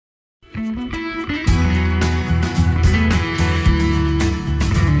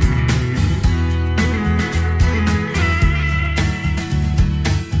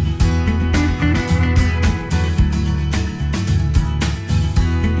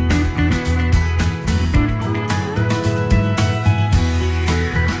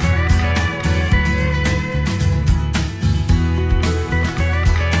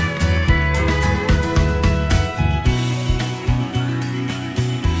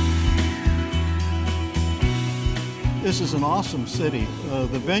This is an awesome city.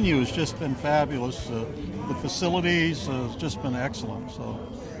 The venue has just been fabulous. The facilities has just been excellent. So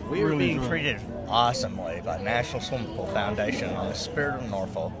we are being treated awesomely by National Swimming Pool Foundation on the Spirit of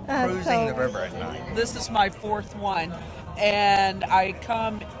Norfolk, cruising the river at night. This is my fourth one, and I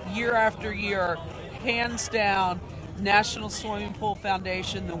come year after year, hands down. National Swimming Pool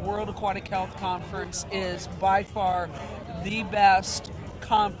Foundation, the World Aquatic Health Conference is by far the best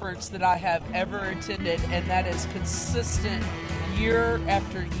conference that I have ever attended, and that is consistent year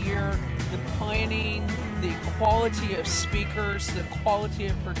after year. The planning, the quality of speakers, the quality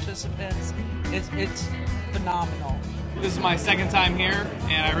of participants, it's phenomenal. This is my second time here,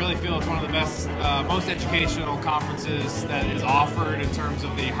 and I really feel it's one of the best, most educational conferences that is offered in terms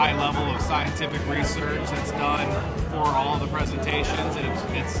of the high level of scientific research that's done for all of the presentations.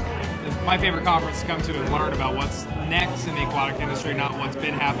 And it's my favorite conference to come to and learn about what's next in the aquatic industry, not what's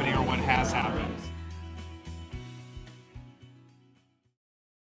been happening or what has happened.